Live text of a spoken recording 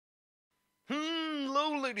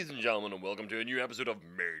ladies and gentlemen, and welcome to a new episode of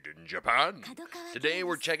Made in Japan. Today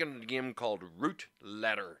we're checking a game called Root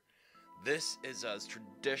Letter. This is as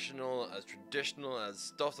traditional as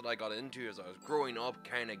stuff that I got into as I was growing up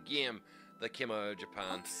kind of game that came out of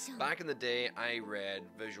Japan. Back in the day, I read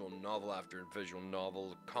visual novel after visual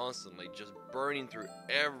novel constantly, just burning through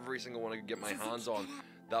every single one I could get my hands on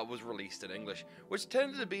that was released in English, which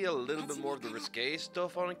tended to be a little bit more of the risque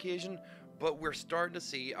stuff on occasion, but we're starting to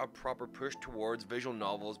see a proper push towards visual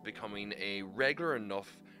novels becoming a regular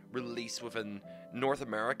enough release within North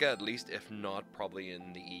America, at least, if not probably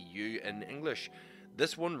in the EU in English.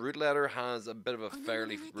 This one, Root Letter, has a bit of a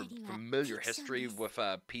fairly familiar history with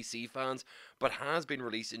PC fans, but has been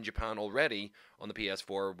released in Japan already on the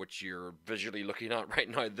PS4, which you're visually looking at right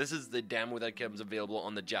now. This is the demo that comes available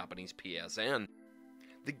on the Japanese PSN.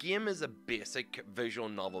 The game is a basic visual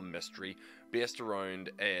novel mystery based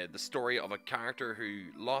around the story of a character who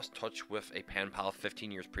lost touch with a pen pal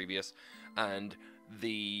 15 years previous, and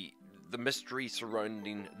the mystery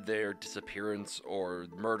surrounding their disappearance or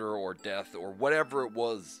murder or death or whatever it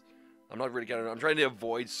was. I'm not really I'm trying to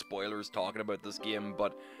avoid spoilers talking about this game,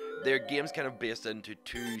 but their game's kind of based into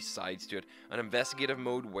two sides to it. An investigative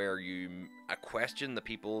mode where you question the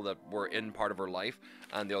people that were in part of her life,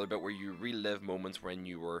 and the other bit where you relive moments when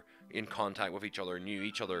you were in contact with each other, knew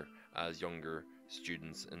each other as younger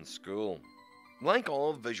students in school. Like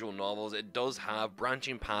all visual novels, it does have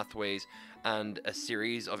branching pathways and a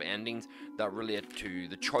series of endings that relate to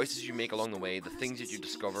the choices you make along the way, the things that you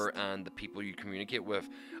discover, and the people you communicate with.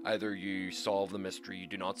 Either you solve the mystery, you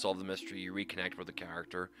do not solve the mystery, you reconnect with the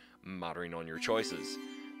character, mattering on your choices.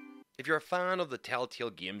 If you're a fan of the Telltale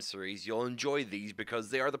game series, you'll enjoy these because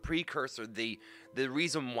they are the precursor, the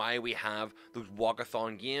reason why we have those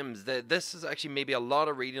walkathon games. This is actually maybe a lot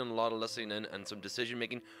of reading, a lot of listening in, and some decision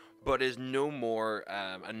making, but is no more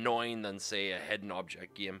annoying than, say, a hidden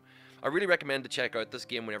object game. I really recommend to check out this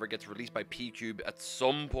game whenever it gets released by P-Cube at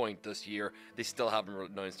some point this year. They still haven't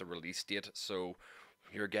announced a release date, so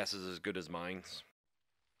your guess is as good as mine.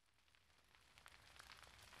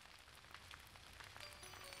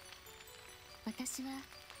 私は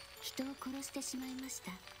人を殺してしまいまし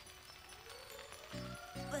た。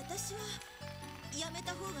私はやめ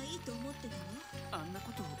た方がいいと思ってたわ。あんな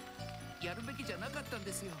ことやるべきじゃなかったん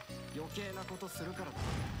ですよ。余計なことするからだ。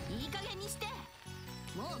いい加減にして。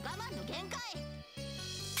もう我慢の限界。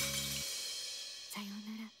さよ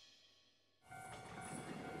うなら。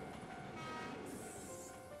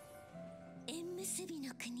縁結び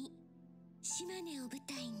の国島根を舞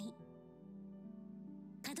台に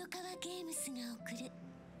角川ゲームスが送る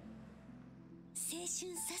青春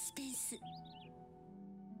サスペンス。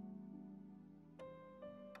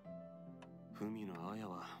文野彩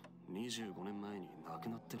は25年前に亡く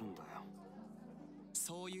なってるんだよ。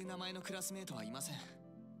そういう名前のクラスメートはいません。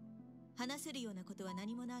話せるようなことは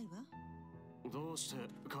何もないわ。どうして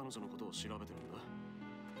彼女のことを調べてるんだ？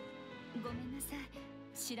ごめんなさい、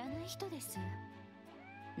知らない人です。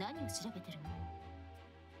何を調べてるの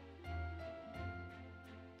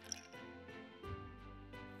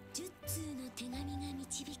？10通の手紙が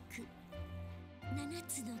導く7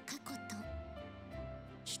つの過去と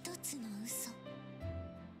1つの嘘。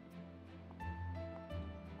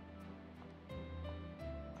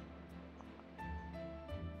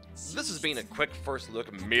This has been a quick first look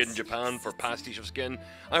at Made in Japan for Pasticheofskin.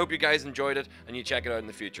 I hope you guys enjoyed it and you check it out in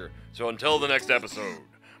the future. So until the next episode,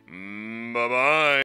 bye bye.